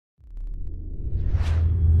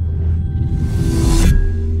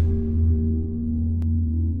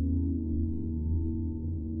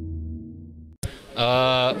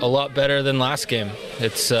A lot better than last game.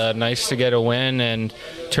 It's nice to get a win and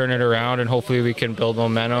turn it around, and hopefully we can build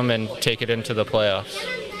momentum and take it into the playoffs.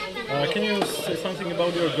 Can you say something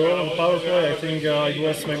about your goal on power play? I think it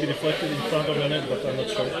was maybe deflected in front of the net, but I'm not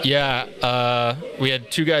sure. Yeah, we had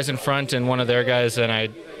two guys in front and one of their guys,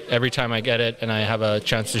 and every time I get it and I have a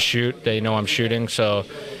chance to shoot, they know I'm shooting, so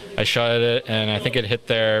I shot at it, and I think it hit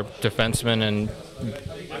their defenseman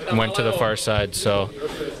and went to the far side, so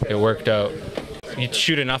it worked out. You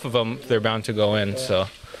shoot enough of them, they're bound to go in. So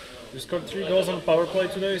you scored 3 goals on power play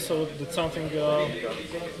today, so that's something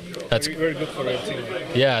that's very good for your team.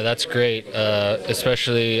 Yeah, that's great.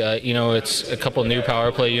 Especially, it's a couple new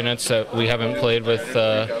power play units that we haven't played with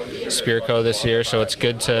Špirko this year, so it's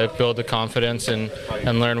good to build the confidence and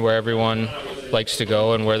learn where everyone likes to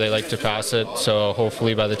go and where they like to pass it. So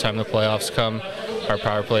hopefully by the time the playoffs come, our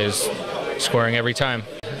power play is scoring every time.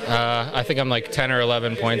 I think I'm like 10 or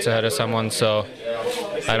 11 points ahead of someone, so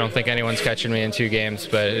I don't think anyone's catching me in 2 games,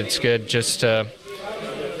 but it's good just to,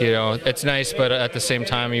 it's nice, but at the same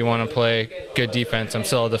time you want to play good defense. I'm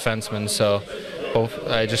still a defenseman, so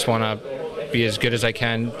I just want to be as good as I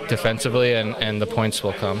can defensively, and the points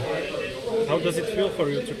will come. How does it feel for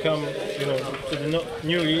you to come, to the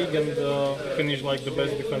new league and finish like the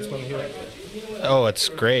best defenseman here? Oh, it's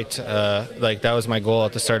great. That was my goal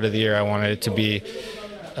at the start of the year. I wanted it to be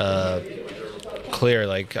clear,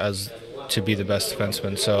 as to be the best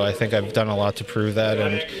defenseman. So I think I've done a lot to prove that,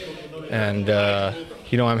 and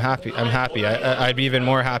I'm happy. I'd be even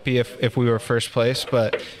more happy if we were first place,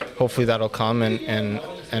 but hopefully that'll come, and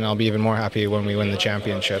I'll be even more happy when we win the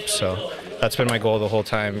championship. So that's been my goal the whole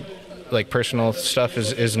time. Personal stuff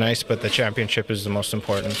is nice, but the championship is the most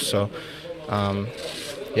important. So,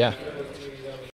 yeah.